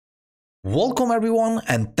Welcome everyone,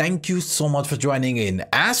 and thank you so much for joining in.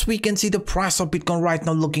 As we can see, the price of Bitcoin right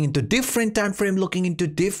now, looking into different time frame, looking into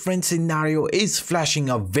different scenario, is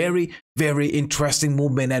flashing a very interesting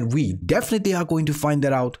movement, and we definitely are going to find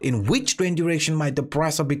that out in which trend direction might the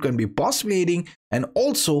price of Bitcoin be possibly heading, and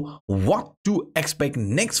also what to expect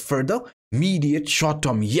next further immediate short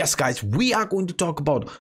term. Yes guys, we are going to talk about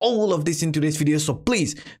all of this in today's video, so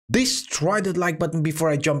please destroy that like button before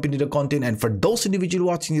I jump into the content, and for those individuals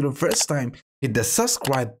watching it the first time, hit the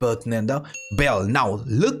subscribe button and the bell. Now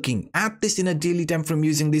looking at this in a daily time frame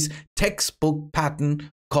using this textbook pattern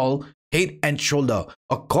called head and shoulder,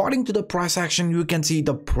 according to the price action, you can see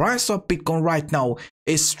the price of Bitcoin right now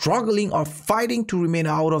is struggling or fighting to remain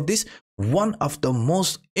out of this one of the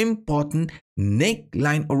most important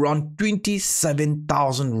neckline around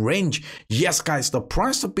 27,000 range. Yes guys, the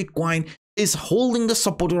price of Bitcoin is holding the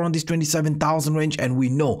support around this 27,000 range, and we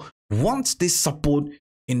know once this support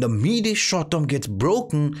in the medium short term gets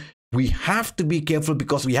broken, we have to be careful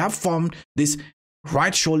because we have formed this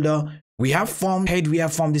right shoulder, we have formed head, we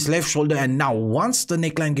have formed this left shoulder, and now once the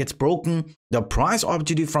neckline gets broken, the price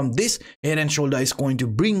objective from this head and shoulder is going to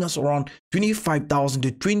bring us around 25,000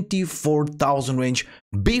 to 24,000 range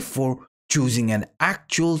before choosing an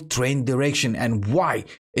actual trend direction. And why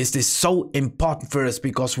is this so important for us?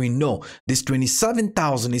 Because we know this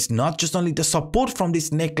 27,000 is not just only the support from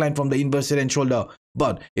this neckline from the inverse head and shoulder,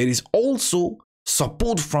 but it is also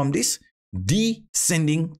support from this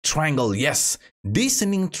descending triangle. Yes,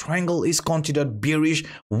 descending triangle is considered bearish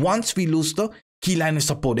once we lose the key line of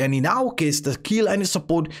support, and in our case the key line of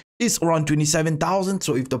support is around 27,000.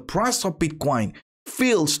 so if the price of Bitcoin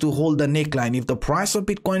fails to hold the neckline, if the price of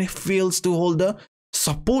Bitcoin fails to hold the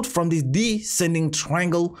support from this descending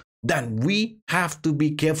triangle, then we have to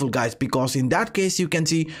be careful guys, because in that case you can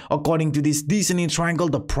see according to this descending triangle,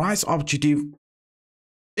 the price objective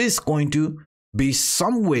is going to be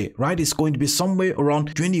somewhere, right? It's going to be somewhere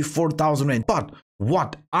around 24,000 range. But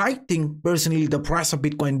what I think personally the price of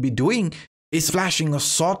Bitcoin be doing is flashing a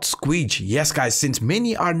short squeeze. Yes guys, since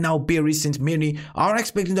many are now bearish, since many are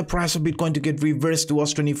expecting the price of Bitcoin to get reversed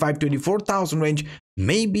towards 24,000 range,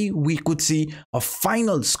 maybe we could see a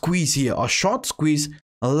final squeeze here, a short squeeze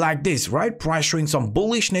like this, right? Price showing some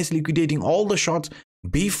bullishness, liquidating all the shorts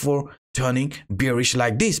before turning bearish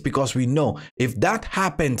like this, because we know if that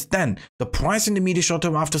happens, then the price in the medium short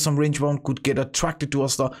term after some range bound could get attracted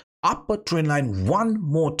towards the upper trend line one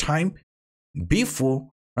more time before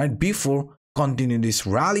continue this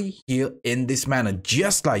rally here in this manner,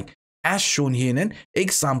 just like as shown here in an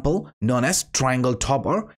example known as triangle top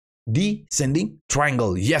or descending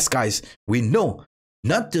triangle. Yes guys, we know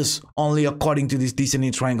not just only according to this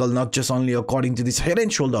descending triangle, not just only according to this head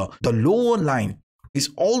and shoulder, the lower line is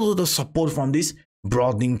also the support from this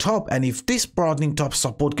broadening top, and if this broadening top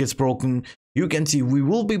support gets broken, you can see we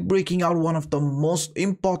will be breaking out one of the most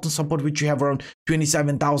important support which we have around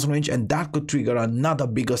 27,000 range, and that could trigger another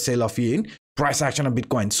bigger sell off here in price action of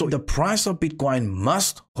Bitcoin. So the price of Bitcoin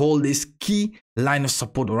must hold this key line of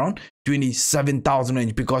support around 27,000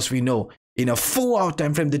 range, because we know in a 4-hour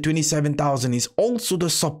time frame the 27,000 is also the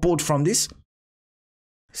support from this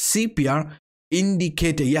CPR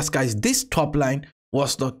indicator. Yes guys, this top line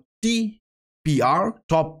was the TPR,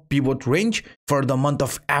 top pivot range, for the month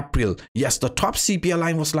of April. Yes, the top CPR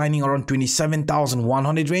line was lining around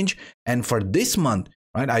 27,100 range, and for this month,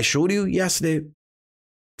 right, I showed you yesterday,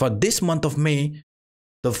 for this month of May,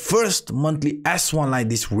 the first monthly S1 line,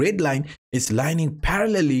 this red line, is lining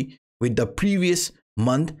parallelly with the previous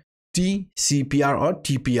month TCPR or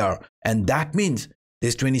TPR, and that means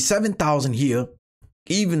this 27,000 here,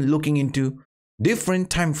 even looking into different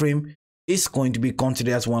time frame, is going to be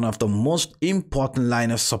considered as one of the most important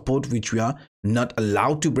line of support which we are not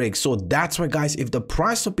allowed to break. So that's why guys, if the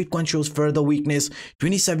price of Bitcoin shows further weakness,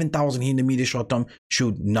 27,000 here in the medium short term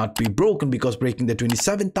should not be broken, because breaking the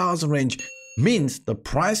 27,000 range means the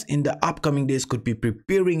price in the upcoming days could be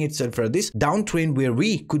preparing itself for this downtrend where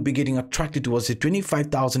we could be getting attracted towards the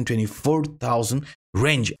 25,000 24,000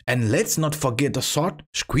 range. And let's not forget the short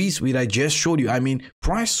squeeze which I just showed you. I mean,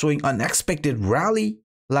 price showing unexpected rally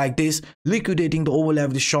like this, liquidating the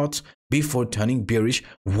overleveraged shorts before turning bearish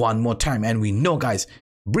one more time. And we know guys,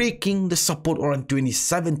 breaking the support around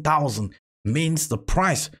 27,000 means the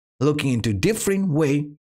price looking into different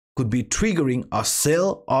way could be triggering a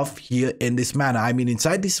sell off here in this manner. I mean,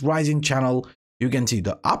 inside this rising channel, you can see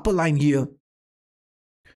the upper line here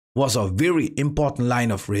was a very important line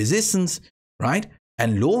of resistance, right?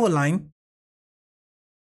 And lower line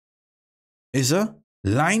is a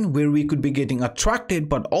line where we could be getting attracted,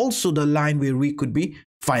 but also the line where we could be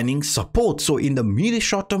finding support. So in the medium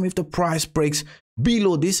short term, if the price breaks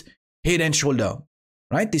below this head and shoulder,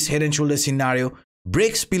 right? This head and shoulder scenario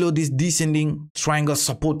breaks below this descending triangle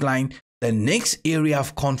support line, the next area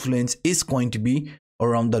of confluence is going to be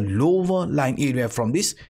around the lower line area from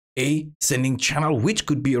this ascending channel, which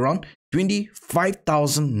could be around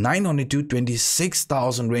 25,900 to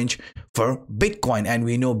 26,000 range for Bitcoin. And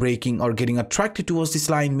we know breaking or getting attracted towards this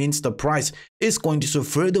line means the price is going to show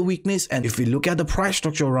further weakness. And if we look at the price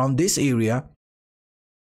structure around this area,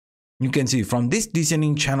 you can see from this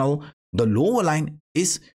descending channel, the lower line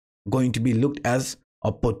is going to be looked as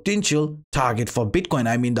a potential target for Bitcoin.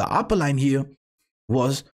 I mean, the upper line here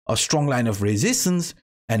was a strong line of resistance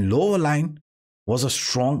and lower line was a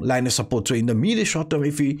strong line of support. So in the medium short term,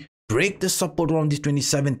 if we break the support around this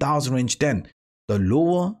 27,000 range, then the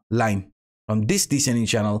lower line from this descending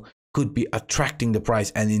channel could be attracting the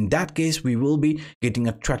price. And in that case, we will be getting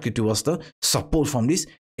attracted towards the support from this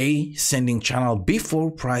ascending channel before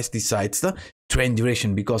price decides the trend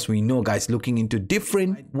direction, because we know, guys, looking into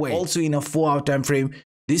different ways. Also in a 4-hour time frame,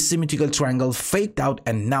 this symmetrical triangle faked out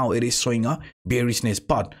and now it is showing a bearishness.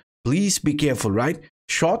 But please be careful, right?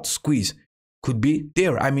 Short squeeze could be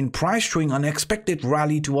there. I mean, price showing unexpected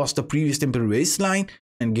rally towards the previous temporary baseline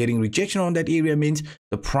and getting rejection on that area means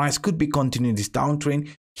the price could be continuing this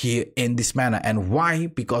downtrend here in this manner. And why?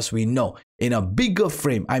 Because we know in a bigger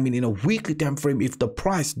frame, I mean in a weekly time frame, if the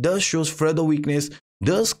price does shows further weakness,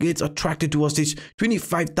 does gets attracted towards this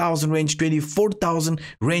 25,000 range, 24,000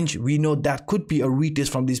 range, we know that could be a retest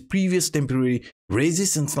from this previous temporary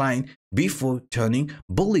resistance line before turning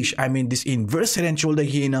bullish. I mean, this inverse head and shoulder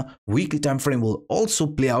here in a weekly time frame will also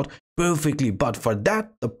play out perfectly, but for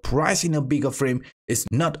that the price in a bigger frame is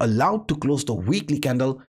not allowed to close the weekly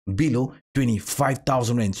candle below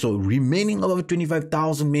 25,000 range. So remaining above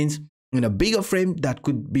 25,000 means in a bigger frame that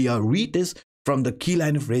could be a retest from the key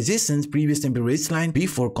line of resistance, previous temporary line,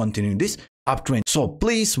 before continuing this uptrend. So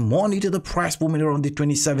please monitor the price movement around the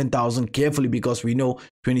 27,000 carefully, because we know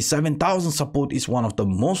 27,000 support is one of the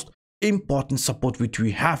most important support which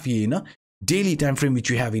we have here in a daily time frame,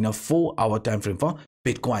 which we have in a 4-hour time frame for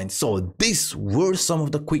Bitcoin. So these were some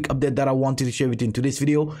of the quick update that I wanted to share with you in today's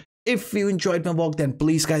video. If you enjoyed my work, then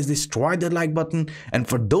please, guys, destroy the like button, and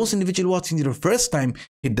for those individuals watching it the first time,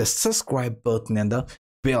 hit the subscribe button and the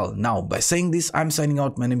bell. Now, by saying this, I'm signing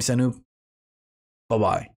out. My name is Anup. Bye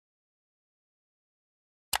bye.